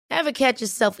Ever catch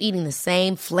yourself eating the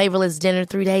same flavorless dinner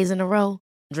 3 days in a row?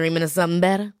 Dreaming of something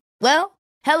better? Well,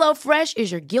 HelloFresh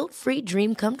is your guilt-free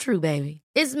dream come true, baby.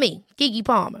 It's me, Keke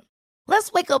Palmer.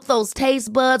 Let's wake up those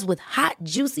taste buds with hot,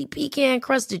 juicy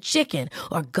pecan-crusted chicken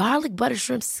or garlic butter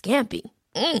shrimp scampi.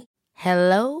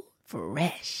 Hello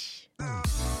Fresh.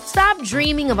 Stop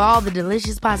dreaming of all the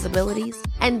delicious possibilities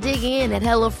and dig in at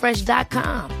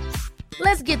HelloFresh.com.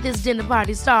 Let's get this dinner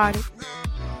party started.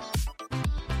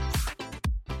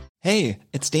 Hey,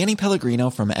 it's Danny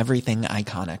Pellegrino from Everything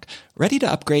Iconic. Ready to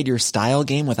upgrade your style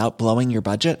game without blowing your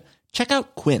budget? Check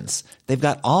out Quince. They've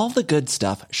got all the good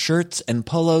stuff, shirts and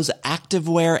polos,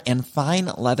 activewear, and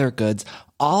fine leather goods,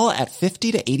 all at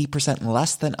 50 to 80%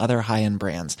 less than other high-end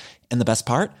brands. And the best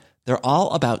part? They're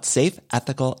all about safe,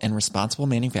 ethical, and responsible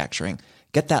manufacturing.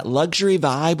 Get that luxury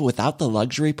vibe without the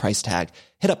luxury price tag.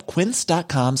 Hit up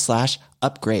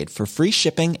quince.com/upgrade for free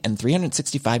shipping and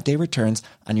 365-day returns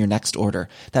on your next order.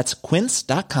 That's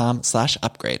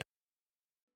quince.com/upgrade.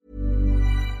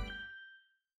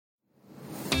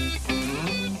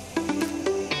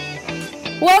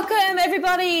 Welcome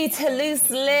everybody to Loose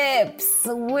Lips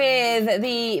with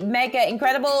the mega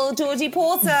incredible Georgie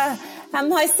Porter and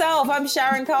myself. I'm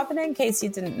Sharon Carpenter, in case you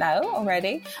didn't know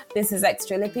already. This is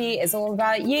Extra Lippy. It's all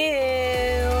about you.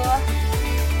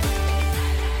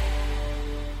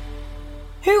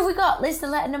 Who have we got? Listener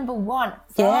letter number 1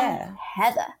 from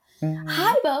Heather.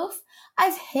 Hi both.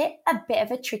 I've hit a bit of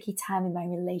a tricky time in my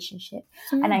relationship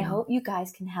and I hope you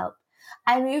guys can help.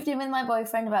 I moved in with my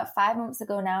boyfriend about 5 months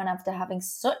ago now, and after having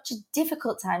such a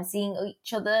difficult time seeing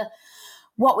each other,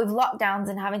 what with lockdowns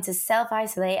and having to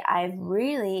self-isolate, I've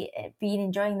really been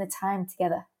enjoying the time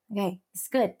together. Okay, it's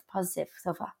good, positive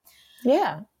so far.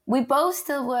 Yeah. We both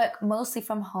still work mostly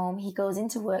from home. He goes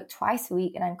into work twice a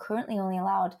week, and I'm currently only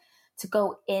allowed to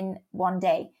go in one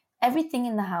day. Everything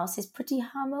in the house is pretty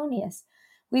harmonious.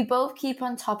 We both keep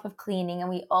on top of cleaning, and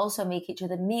we also make each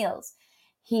other meals.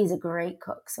 He's a great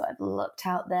cook, so I've looked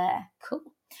out there. Cool.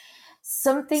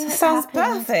 Something that sounds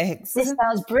happened, perfect. This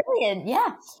sounds brilliant,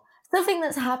 yeah. Something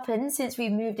that's happened since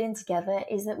we've moved in together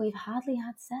is that we've hardly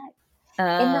had sex. In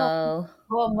the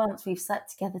 4 months, we've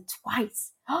slept together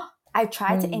twice. I've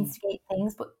tried to instigate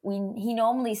things, but he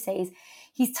normally says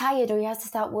he's tired or he has to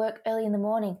start work early in the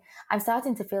morning. I'm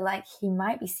starting to feel like he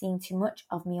might be seeing too much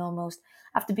of me almost.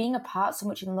 After being apart so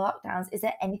much in lockdowns, is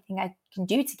there anything I can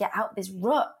do to get out of this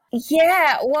rut?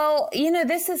 Yeah, well,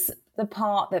 this is the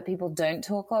part that people don't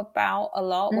talk about a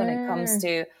lot when it comes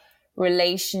to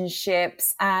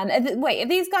relationships. And wait, are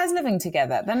these guys living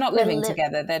together? They're not living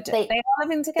together. They are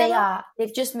living together? They are.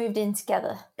 They've just moved in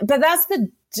together. But that's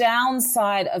the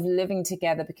downside of living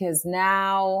together, because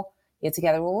now you're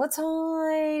together all the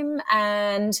time,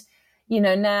 and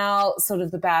now sort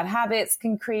of the bad habits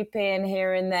can creep in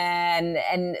here and there,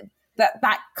 and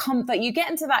that comfort, you get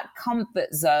into that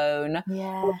comfort zone.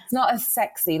 Yeah, it's not as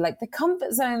sexy. Like the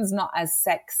comfort zone's not as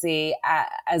sexy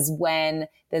as when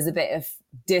there's a bit of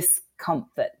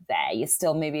discomfort there. You're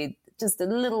still maybe just a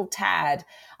little tad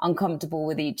uncomfortable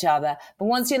with each other. But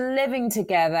once you're living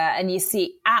together and you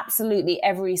see absolutely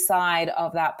every side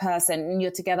of that person and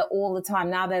you're together all the time,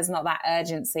 now there's not that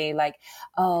urgency like,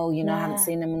 I haven't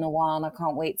seen him in a while and I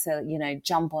can't wait to,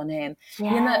 jump on him.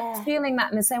 Yeah. You're not feeling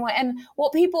that in the same way. And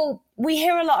we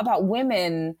hear a lot about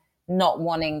women not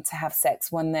wanting to have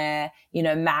sex when they're,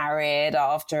 married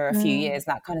after a few years,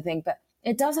 that kind of thing. But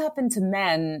it does happen to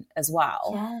men as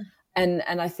well. Yeah.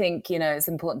 And I think, it's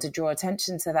important to draw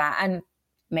attention to that. And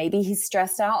maybe he's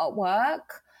stressed out at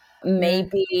work.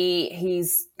 Maybe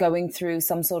he's going through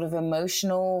some sort of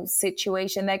emotional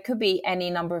situation. There could be any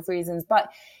number of reasons.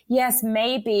 But yes,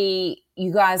 maybe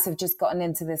you guys have just gotten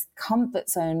into this comfort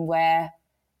zone where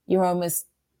you're almost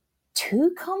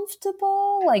too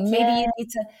comfortable. Like maybe you need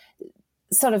to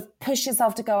sort of push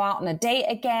yourself to go out on a date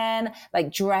again,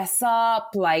 like dress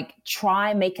up, like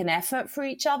try make an effort for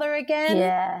each other again.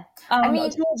 Yeah.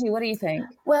 Georgie, what do you think?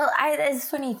 Well, there's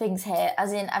funny things here.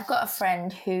 As in, I've got a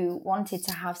friend who wanted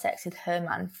to have sex with her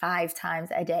man 5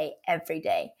 times a day, every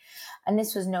day. And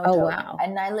this was no joke. Wow.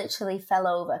 And I literally fell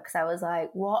over because I was like,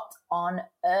 what on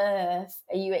earth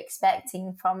are you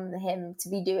expecting from him to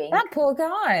be doing? That poor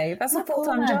guy. That's a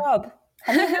full-time job.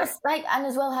 And it's and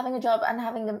as well having a job and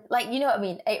having them, you know what I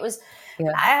mean? It was,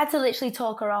 I had to literally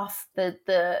talk her off the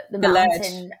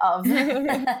mountain of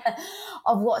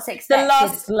of what's expected. The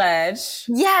lust ledge.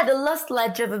 Yeah, the lust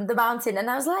ledge of the mountain.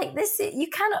 And I was like, you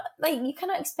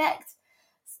cannot expect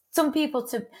some people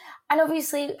to, and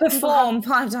obviously perform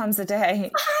 5 times a day.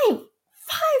 Five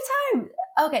times.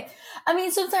 Okay. I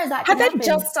mean, sometimes that can happen. Have they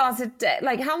just started,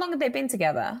 like, how long have they been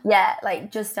together? Yeah,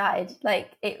 like, just started.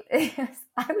 Like,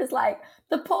 I was like,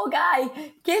 the poor guy,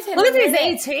 give him Well, if minute.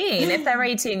 he's 18, if they're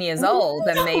 18 years old,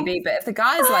 then maybe. But if the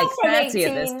guy's like 30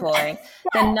 at this point,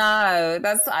 then no,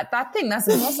 I think that's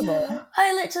impossible.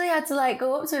 I literally had to like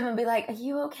go up to him and be like, "Are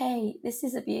you okay? This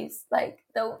is abuse. Like,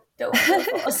 don't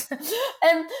force."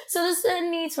 So there's certain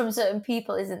needs from certain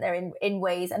people, isn't there, in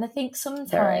ways? And I think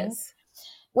sometimes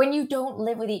when you don't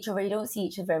live with each other, you don't see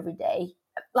each other every day.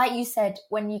 Like you said,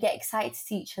 when you get excited to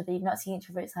see each other, you've not seen each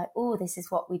other, it's like, oh, this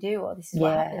is what we do, or this is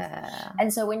what happens.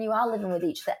 And so when you are living with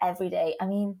each other every day, I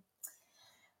mean,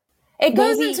 it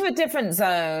goes into a different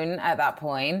zone at that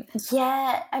point.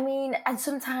 Yeah, I mean, and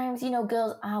sometimes,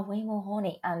 girls are way more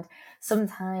horny, and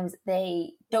sometimes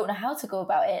they don't know how to go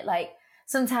about it. Like,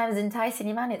 sometimes enticing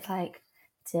your man, it's like,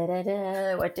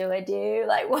 what do I do?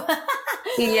 Like, what?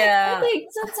 Yeah. I think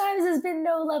sometimes there's been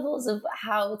no levels of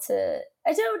how to,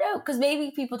 I don't know, because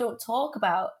maybe people don't talk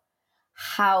about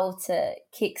how to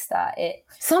kickstart it.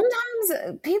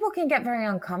 Sometimes people can get very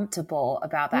uncomfortable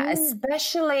about that,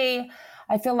 especially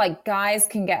I feel like guys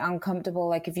can get uncomfortable.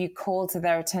 Like if you call to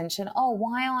their attention, oh,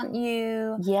 why aren't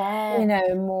you,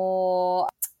 more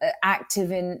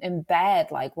active in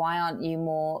bed? Like, why aren't you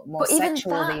more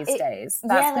sexual these days?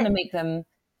 That's going to make them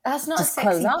that's not just a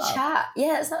sexy close up. Chat.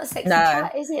 Yeah, it's not a sexy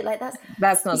chat, is it? Like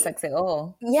that's not sexy at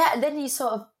all. Yeah, and then you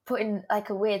sort of put in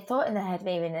like a weird thought in their head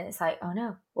maybe, and it's like, oh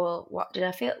no, well, what did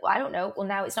I feel? Well, I don't know. Well,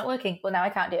 now it's not working. Well, now I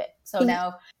can't do it. So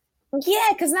now... Yeah,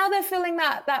 because now they're feeling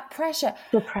that pressure.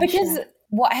 The pressure. Because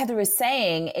what Heather is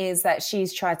saying is that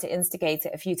she's tried to instigate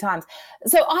it a few times.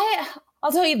 So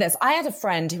I'll tell you this. I had a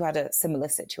friend who had a similar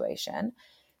situation.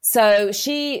 So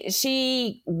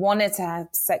she wanted to have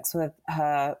sex with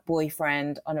her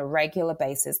boyfriend on a regular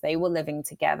basis. They were living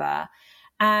together.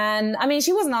 And I mean,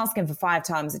 she wasn't asking for 5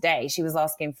 times a day. She was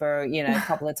asking for, a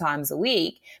couple of times a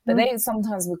week. But they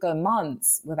sometimes would go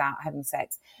months without having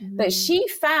sex. But she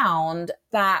found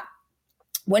that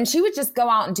when she would just go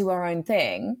out and do her own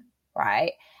thing,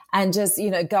 right? And just,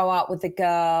 go out with the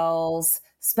girls,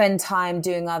 spend time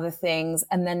doing other things,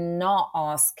 and then not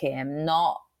ask him,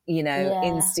 not,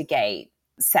 instigate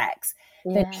sex,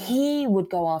 then he would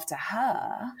go after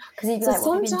her. Because he'd be like,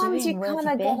 what sometimes you kind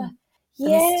of gotta...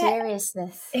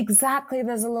 mysteriousness. Exactly.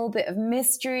 There's a little bit of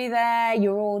mystery there.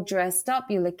 You're all dressed up.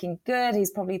 You're looking good.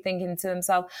 He's probably thinking to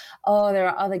himself, oh, there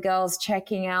are other girls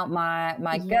checking out my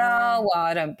girl. Well,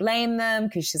 I don't blame them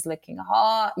because she's looking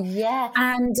hot. Yeah.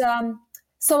 And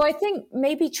so I think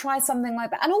maybe try something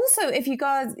like that. And also if you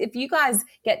guys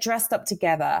get dressed up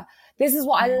together, this is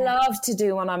what I love to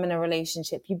do when I'm in a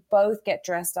relationship. You both get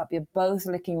dressed up. You're both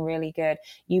looking really good.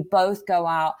 You both go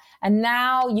out. And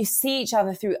now you see each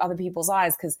other through other people's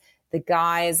eyes because the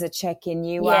guys are checking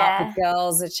you out. The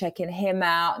girls are checking him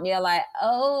out. And you're like,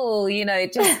 oh,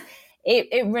 it just,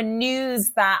 it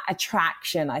renews that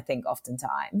attraction, I think,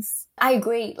 oftentimes. I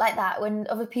agree. Like that. When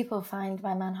other people find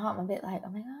my man hot, I'm a bit like, oh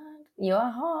my God, you're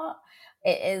hot.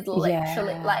 It is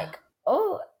literally like,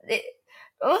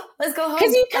 let's go home.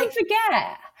 Because you can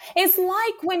forget. It's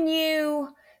like when you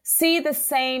see the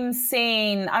same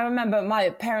scene. I remember my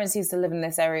parents used to live in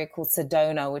this area called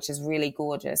Sedona, which is really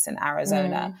gorgeous in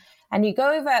Arizona. And you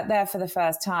go over there for the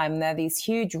first time, there are these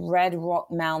huge red rock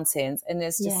mountains, and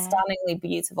it's just stunningly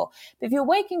beautiful. But if you're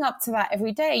waking up to that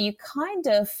every day, you kind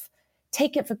of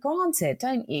take it for granted,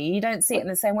 don't you? You don't see it in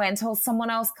the same way until someone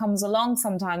else comes along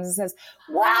sometimes and says,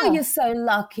 wow, you're so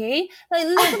lucky. Like,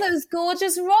 look at those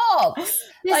gorgeous rocks.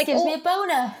 This gives me a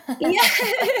boner. Yeah.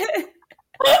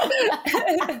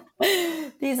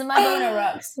 These are my boner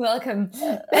rocks. Welcome.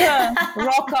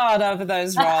 Rock hard over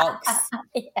those rocks.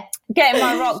 Getting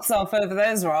my rocks off over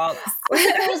those rocks.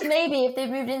 I suppose maybe if they've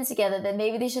moved in together, then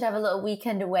maybe they should have a little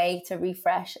weekend away to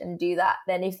refresh and do that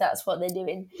then if that's what they're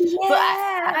doing. Yeah, but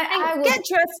I would, get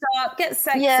dressed up, get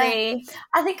sexy. Yeah,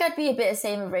 I think I'd be a bit the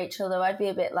same with Rachel though. I'd be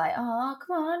a bit like, oh,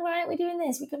 come on, why aren't we doing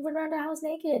this? We can run around our house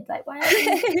naked. Like, why aren't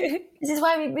we? This is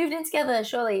why we moved in together,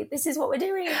 surely. This is what we're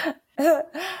doing.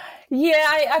 Yeah,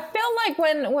 I feel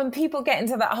like when people get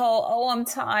into that whole, oh, I'm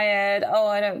tired, oh,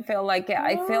 I don't feel like it,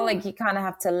 I feel like you kind of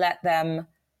have to let them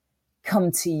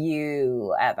come to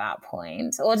you at that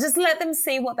point, or just let them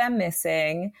see what they're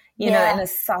missing, you know, in a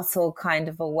subtle kind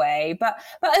of a way. But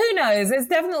who knows? It's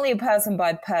definitely a person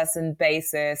by person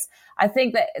basis. I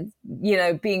think that, you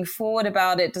know, being forward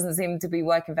about it doesn't seem to be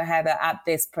working for Heather at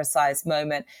this precise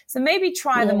moment. So maybe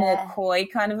try the more coy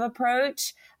kind of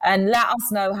approach. and let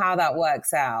us know how that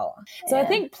works out. So I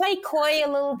think play coy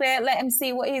a little bit, let him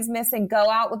see what he's missing, go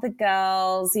out with the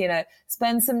girls, you know,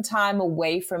 spend some time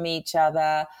away from each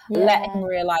other, let him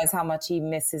realize how much he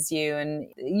misses you, and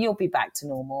you'll be back to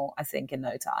normal, I think, in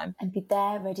no time. And be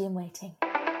there, ready and waiting.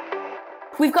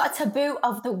 We've got a taboo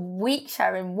of the week,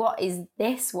 Sharon. What is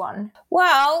this one?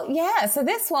 Well, yeah, so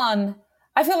this one,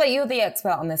 I feel like you're the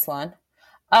expert on this one.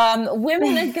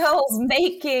 Women and girls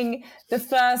making the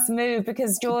first move,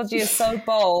 because Georgie is so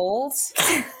bold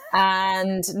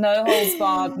and no holds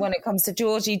barred when it comes to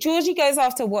Georgie. Georgie goes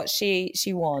after what she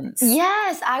wants.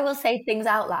 Yes, I will say things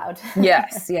out loud.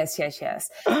 Yes.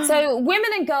 So women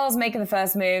and girls making the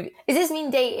first move. Does this mean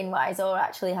dating-wise or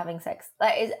actually having sex?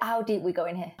 Like, how deep we go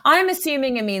in here? I'm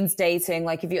assuming it means dating.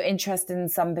 Like, if you're interested in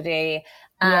somebody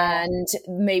and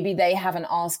maybe they haven't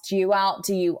asked you out,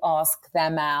 do you ask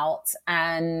them out?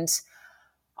 And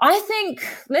I think,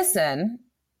 listen,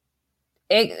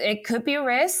 it could be a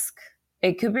risk.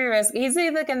 It could be a risk. He's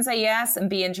either going to say yes and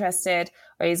be interested,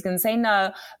 or he's going to say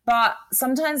no. But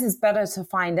sometimes it's better to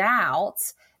find out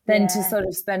than to sort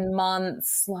of spend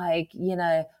months, like, you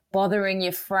know, bothering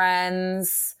your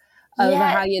friends over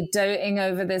how you're doting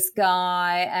over this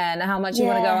guy and how much you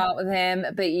want to go out with him,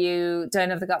 but you don't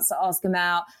have the guts to ask him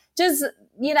out. Just,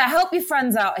 you know, help your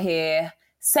friends out here.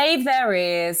 Save their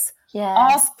ears.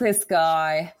 Ask this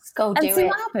guy. Let's go do it. And see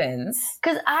what happens.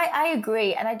 Because I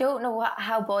agree, and I don't know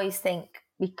how boys think,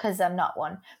 because I'm not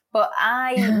one. But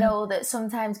I know that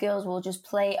sometimes girls will just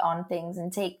play on things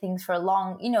and take things for a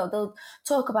long, you know, they'll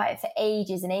talk about it for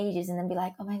ages and ages and then be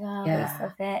like, oh my God, he's so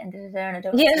fit and da-da-da, and I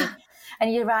don't know.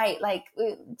 And you're right, like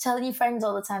telling your friends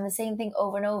all the time the same thing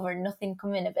over and over and nothing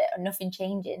coming of it or nothing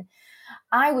changing.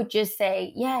 I would just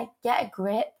say, get a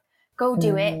grip. Go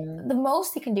do it. The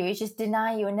most he can do is just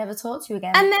deny you and never talk to you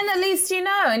again. And then at least you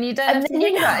know, and you don't have to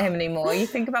think about him anymore. You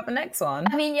think about the next one.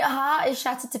 I mean, your heart is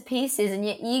shattered to pieces and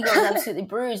your ego is absolutely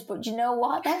bruised. But you know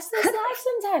what? That's life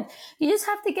sometimes. You just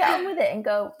have to get on with it and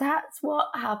go, that's what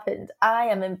happened. I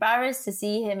am embarrassed to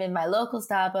see him in my local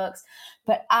Starbucks,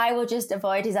 but I will just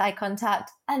avoid his eye contact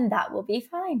and that will be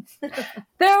fine.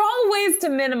 There are ways to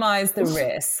minimize the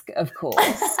risk, of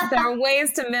course. There are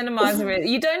ways to minimize the risk.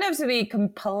 You don't have to be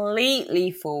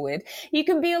completely forward. You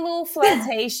can be a little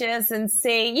flirtatious and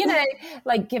see, you know,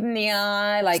 like give him the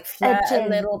eye, like flirt a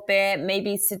little bit,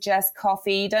 maybe suggest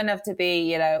coffee. You don't have to be,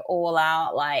 you know, all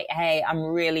out like, hey, I'm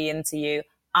really into you.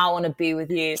 I want to be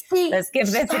with you. See, let's give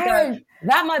this a go.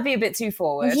 That might be a bit too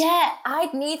forward. Yeah,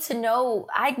 I'd need to know.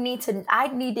 I'd need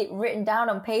it written down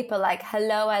on paper, like,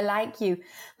 hello, I like you.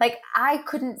 Like, I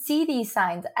couldn't see these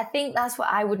signs. I think that's what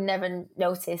I would never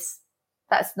notice.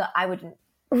 I wouldn't.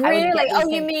 Really? Oh,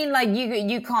 you mean like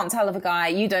you can't tell if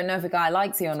you don't know if a guy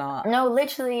likes you or not? No,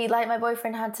 literally, like my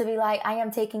boyfriend had to be like, I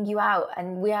am taking you out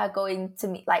and we are going to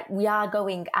meet, like we are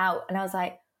going out. And I was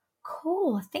like,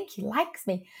 cool, I think he likes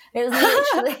me. And it was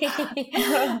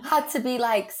literally had to be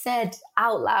like said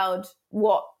out loud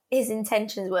what his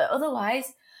intentions were.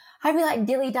 Otherwise, I'd be like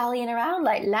dilly-dallying around,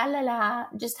 like la la la,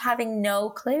 just having no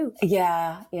clue.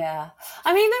 Yeah.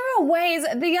 I mean, there are ways.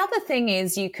 The other thing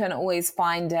is you can always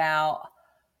find out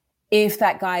if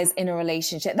that guy's in a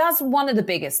relationship. That's one of the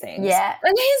biggest things. Yeah.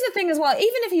 And here's the thing as well,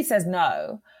 even if he says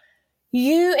no,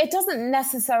 it doesn't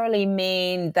necessarily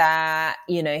mean that,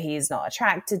 you know, he's not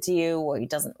attracted to you or he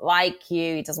doesn't like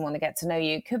you, he doesn't want to get to know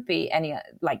you. It could be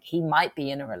like he might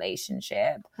be in a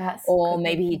relationship, or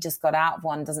maybe he just got out of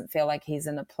one, doesn't feel like he's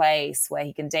in a place where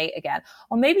he can date again.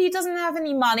 Or maybe he doesn't have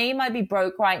any money, he might be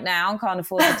broke right now and can't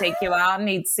afford to take you out, and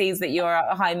he sees that you're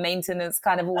a high maintenance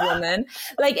kind of a woman.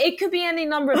 Like, it could be any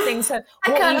number of things. So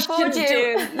I can't afford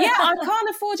you. I can't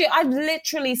afford you. I've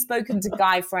literally spoken to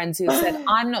guy friends who have said,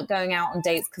 I'm not going out on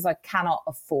dates because I cannot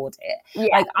afford it.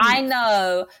 Yeah. Like, I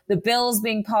know the bill's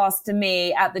being passed to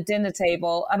me at the dinner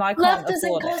table and I can't afford it.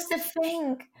 Love doesn't cost a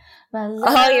thing.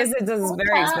 Oh, yes, it does. It's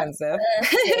very expensive.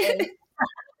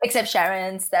 Except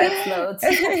Sharon's, that's loads.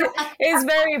 It's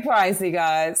very pricey,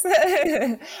 guys.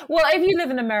 Well, if you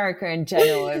live in America in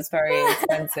general, it's very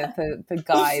expensive for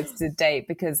guys to date,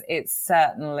 because it's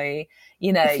certainly,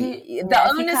 you know, the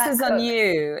onus is on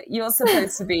you. You're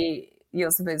supposed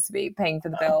to be paying for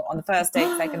the bill on the first date,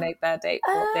 second date, third date,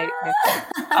 fourth date,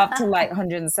 up to like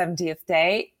 170th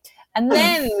date. And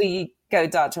then we go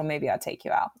Dutch, or maybe I'll take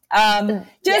you out.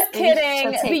 Just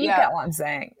kidding. But you get what I'm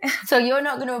saying. So you're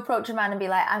not going to approach a man and be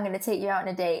like, I'm going to take you out on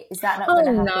a date. Is that not going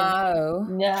to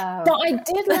happen? No. But I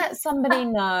did let somebody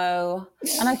know.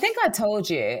 And I think I told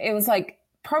you, it was like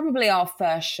probably our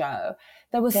first show.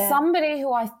 There was somebody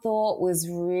who I thought was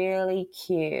really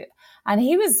cute. And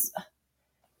he was...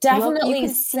 definitely you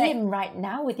can see him right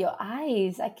now with your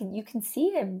eyes. You can see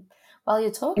him. while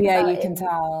you're talking about it. Yeah, you can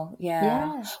tell.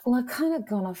 Yeah. Well, I've kind of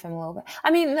gone off him a little bit.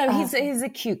 I mean, no, he's a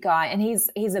cute guy, and he's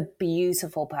a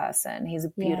beautiful person. He's a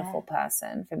beautiful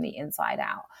person from the inside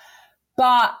out.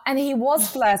 And he was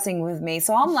flirting with me.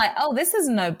 So I'm like, oh, this is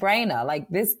a no-brainer. Like,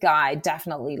 this guy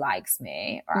definitely likes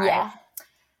me, right? Yeah.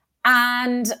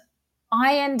 And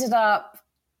I ended up,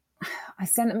 I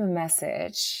sent him a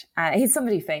message. He's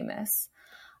somebody famous.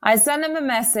 I sent him a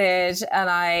message and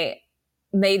I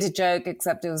made a joke,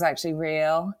 except it was actually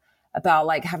real, about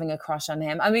like having a crush on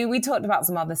him. I mean, we talked about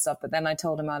some other stuff, but then I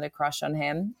told him I had a crush on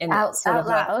him. Out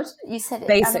loud? You said it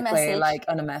basically like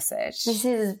on a message. This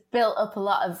has built up a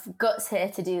lot of guts here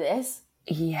to do this.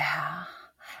 Yeah.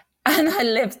 And I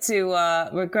live to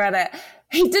regret it.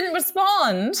 He didn't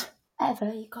respond.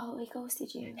 Ever? He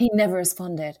ghosted you? He never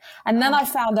responded. And then I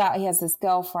found out he has this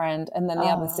girlfriend, and then the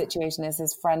other situation is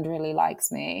his friend really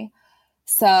likes me.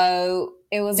 So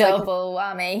it was double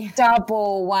whammy.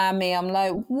 Double whammy. I'm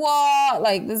like, what?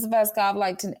 Like, this is the first guy I've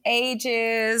liked in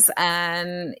ages,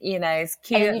 and it's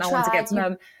cute, and I want to get to know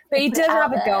him. But he did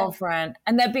have a girlfriend,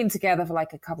 and they've been together for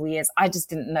like a couple of years. I just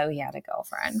didn't know he had a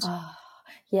girlfriend. Oh,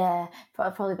 yeah,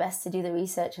 but probably best to do the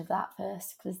research of that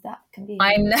first, because that can be.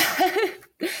 I know.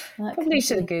 Probably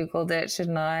should have Googled it,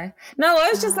 shouldn't I? No, I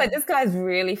was just like, this guy's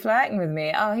really flirting with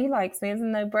me. Oh, he likes me. It's a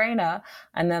no-brainer.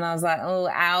 And then I was like, oh,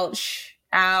 ouch.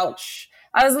 I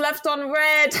was left on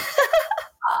red.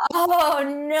 Oh,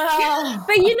 no.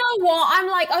 But you know what? I'm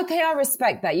like, okay, I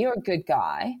respect that. You're a good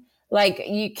guy. Like,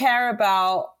 you care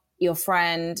about your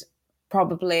friend,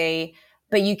 probably,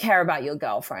 but you care about your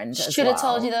girlfriend as well. Should have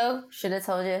told you, though. Should have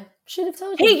told you.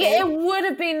 It would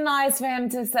have been nice for him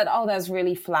to have said, oh, that's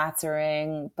really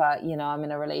flattering, but, I'm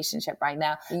in a relationship right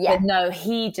now. Yeah. But no,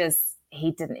 he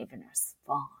didn't even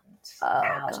respond. Oh,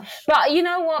 gosh. But you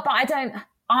know what? But I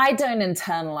don't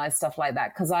internalize stuff like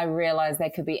that, because I realize there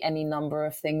could be any number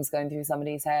of things going through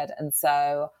somebody's head. And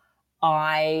so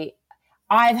I've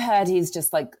heard he's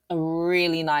just like a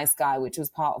really nice guy, which was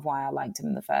part of why I liked him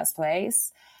in the first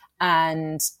place.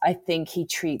 And I think he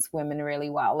treats women really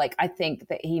well. Like, I think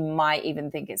that he might even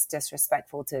think it's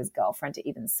disrespectful to his girlfriend to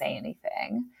even say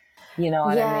anything. You know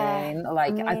what I mean?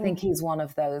 Like, I think he's one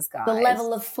of those guys. The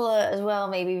level of flirt as well,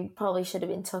 maybe probably should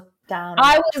have been took down.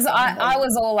 I was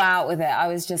all out with it. I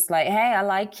was just like, hey, I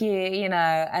like you, and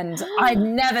I'd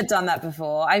never done that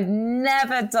before. But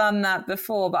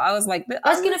I was like, I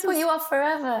was going to put you off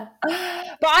forever.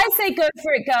 But I say go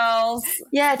for it, girls.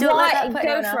 Yeah, don't let that put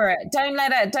go for it. Don't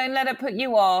let it put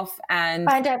you off, and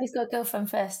find out if he's got a girlfriend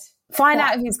first. Find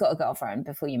out if he's got a girlfriend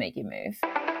before you make your move.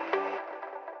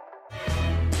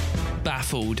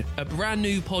 Baffled, a brand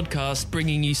new podcast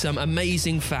bringing you some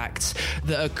amazing facts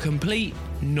that are complete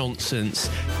nonsense.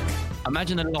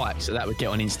 Imagine the likes that would get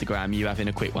on Instagram, you having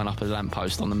a quick one up a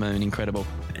lamppost on the moon. Incredible.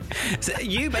 So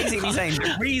you basically saying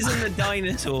the reason the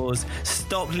dinosaurs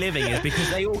stopped living is because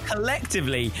they all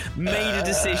collectively made a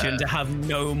decision to have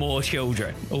no more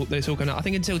children. Oh, they're talking. I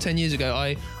think until 10 years ago,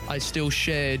 I still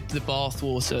shared the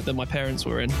bathwater that my parents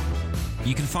were in.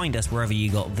 You can find us wherever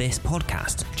you got this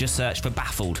podcast. Just search for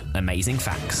Baffled Amazing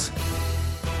Facts.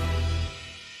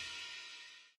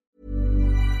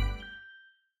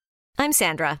 I'm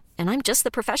Sandra, and I'm just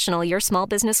the professional your small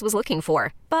business was looking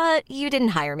for. But you didn't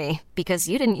hire me because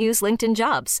you didn't use LinkedIn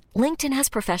Jobs. LinkedIn has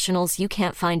professionals you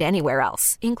can't find anywhere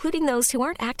else, including those who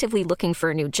aren't actively looking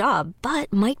for a new job,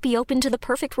 but might be open to the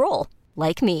perfect role,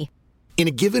 like me. In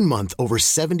a given month, over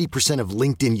 70% of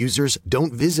LinkedIn users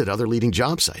don't visit other leading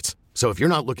job sites. So if you're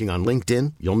not looking on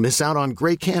LinkedIn, you'll miss out on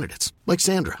great candidates like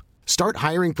Sandra. Start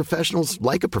hiring professionals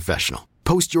like a professional.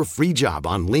 Post your free job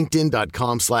on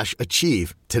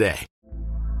linkedin.com/achieve today.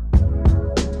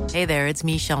 Hey there, it's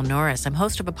Michelle Norris. I'm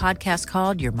host of a podcast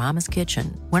called Your Mama's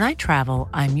Kitchen. When I travel,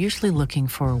 I'm usually looking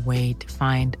for a way to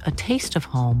find a taste of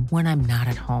home when I'm not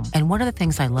at home. And one of the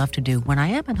things I love to do when I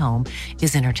am at home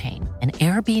is entertain. And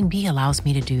Airbnb allows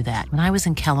me to do that. When I was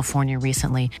in California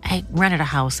recently, I rented a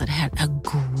house that had a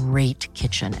great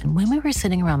kitchen. And when we were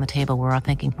sitting around the table, we were all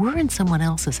thinking, we're in someone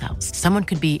else's house. Someone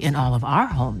could be in all of our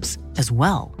homes as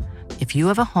well. If you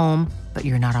have a home, but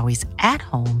you're not always at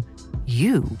home,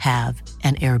 you have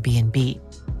an Airbnb.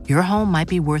 Your home might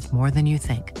be worth more than you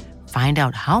think. Find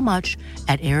out how much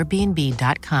at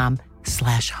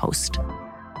airbnb.com/host.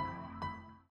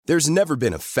 There's never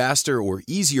been a faster or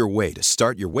easier way to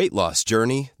start your weight loss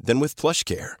journey than with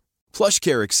PlushCare.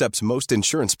 PlushCare accepts most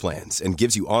insurance plans and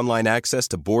gives you online access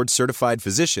to board-certified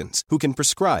physicians who can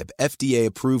prescribe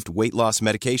FDA-approved weight loss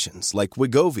medications like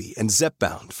Wegovy and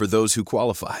Zepbound for those who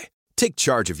qualify. Take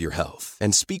charge of your health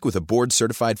and speak with a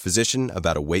board-certified physician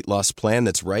about a weight loss plan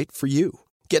that's right for you.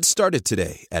 Get started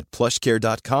today at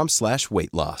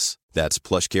plushcare.com/weight-loss. That's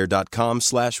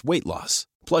plushcare.com/weight loss.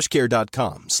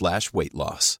 plushcare.com/weight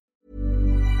loss.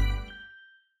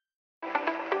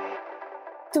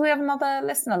 Do we have another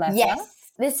listener letter?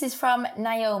 Yes, this is from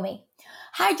Naomi.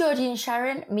 Hi, Georgie and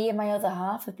Sharon. Me and my other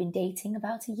half have been dating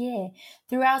about a year.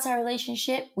 Throughout our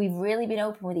relationship, we've really been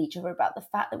open with each other about the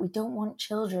fact that we don't want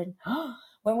children.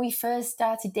 When we first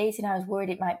started dating, I was worried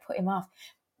it might put him off,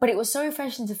 but it was so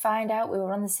refreshing to find out we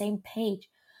were on the same page.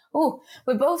 Oh,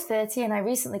 we're both 30 and I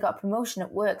recently got a promotion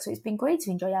at work, so it's been great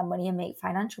to enjoy our money and make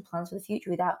financial plans for the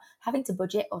future without having to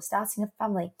budget or starting a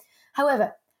family.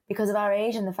 However, because of our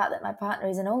age and the fact that my partner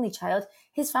is an only child,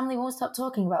 his family won't stop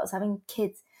talking about us having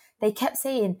kids. They kept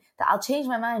saying that I'll change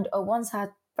my mind or once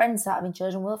our friends start having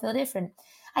children, we'll feel different.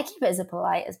 I keep it as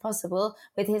polite as possible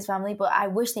with his family, but I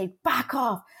wish they'd back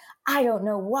off. I don't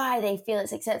know why they feel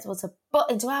it's acceptable to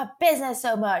butt into our business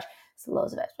so much. It's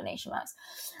loads of exclamation marks.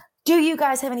 Do you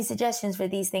guys have any suggestions for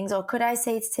these things, or could I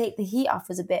say to take the heat off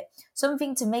us a bit?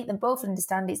 Something to make them both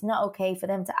understand it's not okay for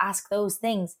them to ask those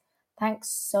things. Thanks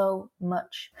so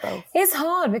much, both. It's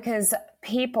hard because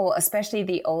people, especially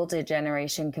the older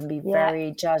generation, can be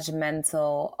very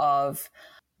judgmental of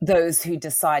those who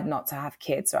decide not to have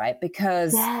kids, right?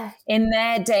 Because in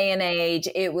their day and age,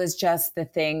 it was just the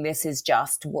thing, this is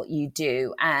just what you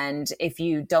do. And if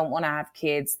you don't want to have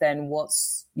kids, then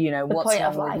what's wrong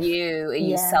with you? Are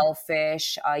you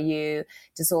selfish? Are you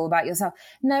just all about yourself?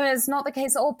 No, it's not the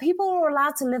case at all. People are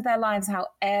allowed to live their lives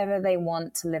however they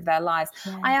want to live their lives.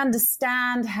 I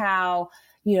understand how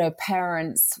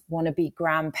parents want to be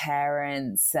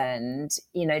grandparents and,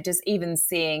 just even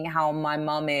seeing how my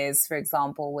mum is, for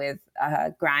example, with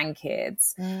her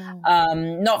grandkids.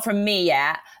 Not from me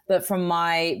yet, but from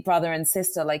my brother and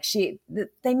sister. Like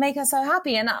they make her so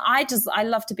happy. And I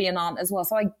love to be an aunt as well.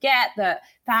 So I get that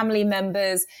family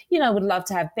members, would love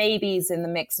to have babies in the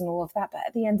mix and all of that. But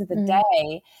at the end of the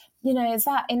day, it's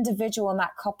that individual and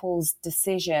that couple's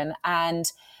decision.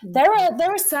 And there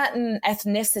are certain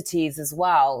ethnicities as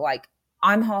well. Like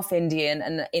I'm half Indian,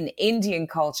 and in Indian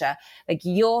culture, like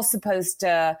you're supposed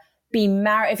to be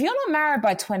married. If you're not married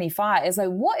by 25, it's like,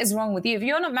 what is wrong with you? If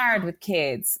you're not married with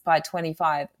kids by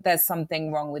 25, there's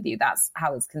something wrong with you. That's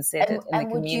how it's considered in the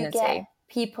community. Would you get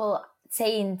people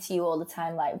saying to you all the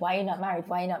time, like, why are you not married?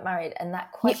 Why are you not married? And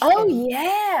that question. Oh,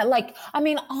 yeah. Like, I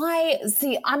mean,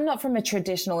 I'm not from a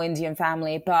traditional Indian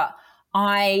family, but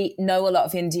I know a lot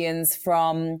of Indians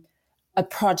from a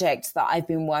project that I've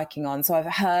been working on. So I've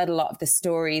heard a lot of the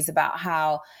stories about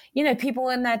how, people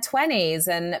in their 20s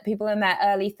and people in their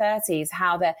early 30s,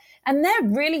 and they're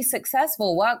really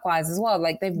successful work-wise as well.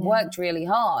 Like they've worked really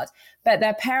hard, but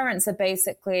their parents are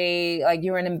basically like,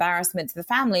 you're an embarrassment to the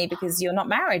family because you're not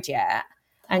married yet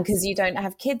and because you don't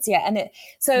have kids yet. And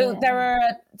there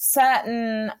are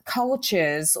certain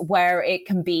cultures where it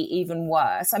can be even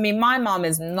worse. I mean, my mom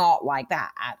is not like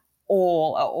that at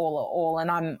all. And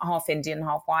I'm half Indian,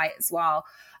 half white as well.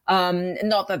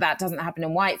 Not that doesn't happen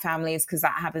in white families, because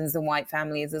that happens in white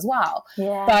families as well.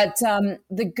 Yeah. But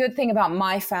the good thing about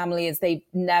my family is they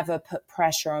never put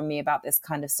pressure on me about this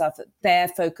kind of stuff. Their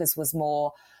focus was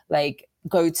more like,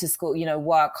 go to school,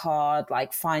 work hard,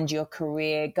 like find your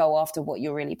career, go after what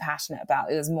you're really passionate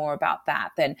about. It was more about that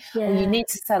than, you need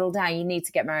to settle down, you need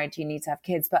to get married, you need to have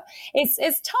kids. But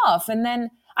it's tough. And then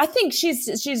I think she's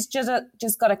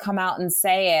just got to come out and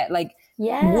say it. Like,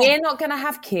 we're not going to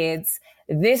have kids.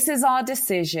 This is our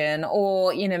decision.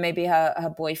 Or, maybe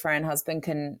her boyfriend, husband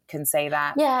can say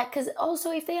that. Yeah, because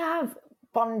also if they have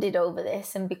bonded over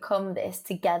this and become this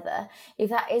together,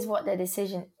 if that is what their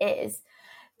decision is,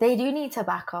 they do need to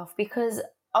back off, because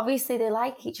obviously they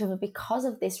like each other because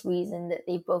of this reason that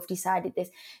they've both decided this.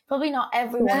 Probably not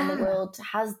everyone in the world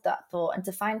has that thought, and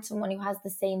to find someone who has the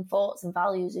same thoughts and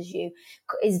values as you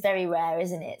is very rare,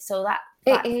 isn't it? So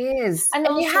it is. And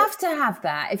also, you have to have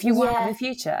that if you want to have a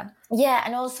future. Yeah,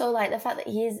 and also like the fact that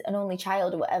he is an only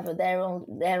child or whatever,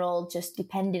 they're all just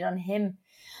depending on him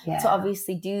to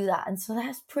obviously do that. And so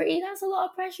that's a lot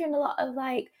of pressure and a lot of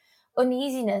like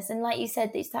uneasiness. And like you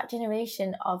said, it's that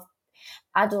generation of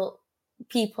adult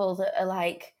people that are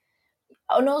like,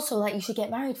 and also like, you should get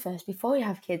married first before you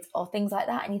have kids or things like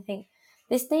that. And you think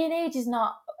this day and age is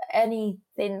not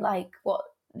anything like what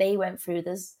they went through.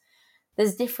 There's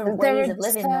different ways of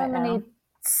living now.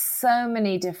 So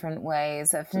many different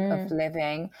ways of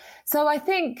living. So I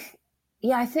think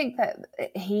that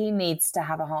he needs to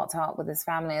have a heart-to-heart with his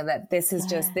family, that this is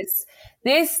just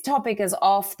this topic is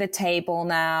off the table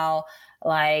now.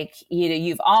 Like,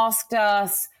 you've asked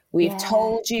us, we've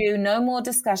told you, no more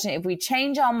discussion. If we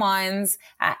change our minds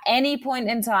at any point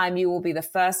in time, you will be the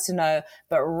first to know.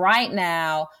 But right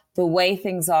now, the way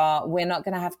things are, we're not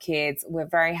going to have kids. We're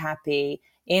very happy.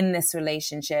 in this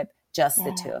relationship, just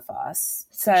the two of us.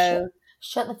 So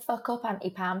shut the fuck up, Auntie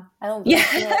Pam. I don't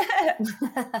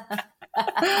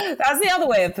That's the other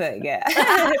way of putting it.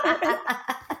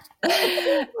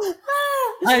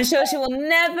 I'm sure she will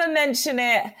never mention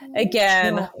it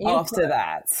again after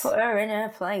that. Put her in her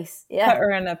place. Yeah. Put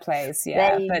her in her place,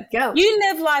 yeah. But you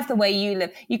live life the way you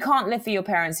live. You can't live for your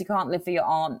parents. You can't live for your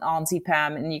Auntie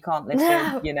Pam, and you can't live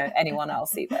for, anyone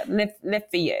else either. Live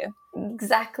for you.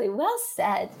 Exactly. Well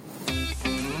said.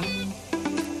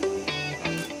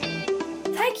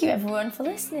 Thank you, everyone, for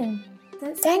listening.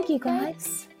 Thank you,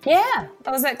 guys. Yeah,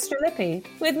 that was Extra Lippy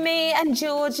with me and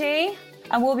Georgie.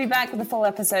 And we'll be back with a full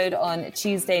episode on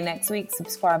Tuesday next week.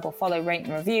 Subscribe or follow, rate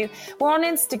and review. We're on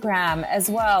Instagram as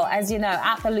well, as you know,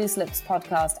 at the Loose Lips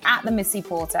Podcast, at the Missy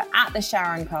Porter, at the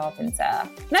Sharon Carpenter.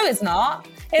 No, it's not.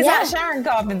 It's at Sharon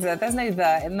Carpenter. There's no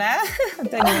the in there. I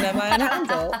don't even know my own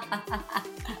handle.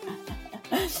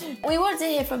 We want to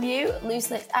hear from you,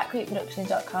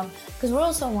 looselips@creepproductions.com, because we're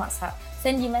also on WhatsApp.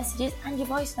 Send your messages and your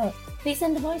voice note. Please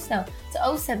send a voice note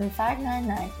to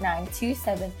 07599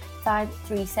 927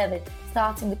 537,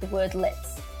 starting with the word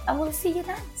lips. And we'll see you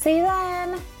then. See you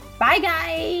then. Bye,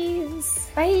 guys.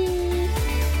 Bye.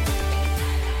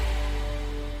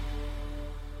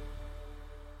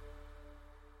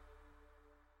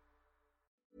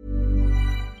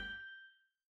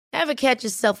 Ever catch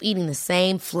yourself eating the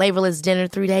same flavorless dinner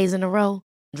 3 days in a row?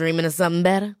 Dreaming of something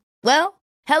better? Well,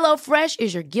 HelloFresh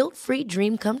is your guilt-free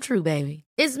dream come true, baby.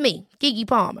 It's me, Keke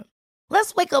Palmer.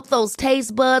 Let's wake up those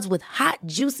taste buds with hot,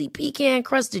 juicy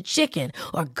pecan-crusted chicken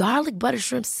or garlic butter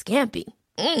shrimp scampi.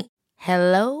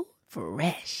 Hello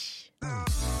Fresh.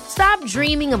 Stop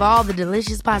dreaming of all the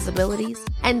delicious possibilities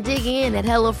and dig in at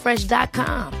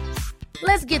HelloFresh.com.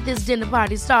 Let's get this dinner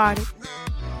party started.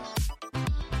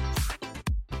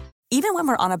 Even when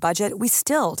we're on a budget, we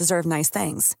still deserve nice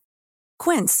things.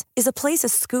 Quince is a place to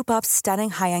scoop up stunning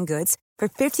high-end goods for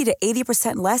 50 to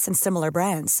 80% less than similar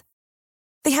brands.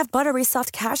 They have buttery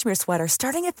soft cashmere sweaters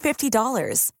starting at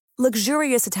 $50,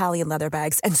 luxurious Italian leather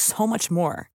bags, and so much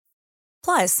more.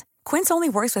 Plus, Quince only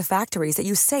works with factories that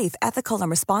use safe, ethical, and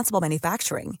responsible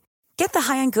manufacturing. Get the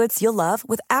high-end goods you'll love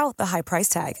without the high price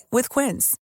tag with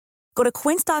Quince. Go to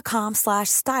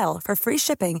quince.com/style for free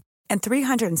shipping and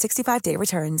 365-day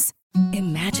returns.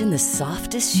 Imagine the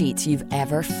softest sheets you've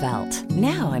ever felt.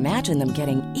 Now imagine them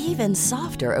getting even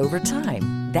softer over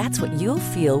time. That's what you'll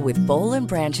feel with Boll &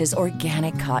 Branch's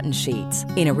organic cotton sheets.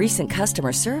 In a recent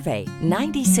customer survey,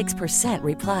 96%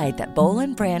 replied that Boll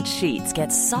 & Branch sheets get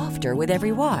softer with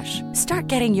every wash. Start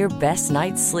getting your best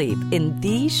night's sleep in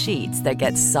these sheets that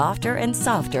get softer and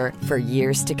softer for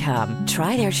years to come.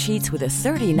 Try their sheets with a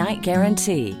 30-night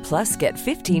guarantee. Plus, get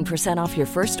 15% off your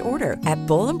first order at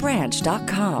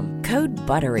bollandbranch.com. Code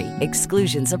BUTTERY.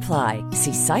 Exclusions apply.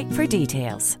 See site for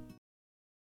details.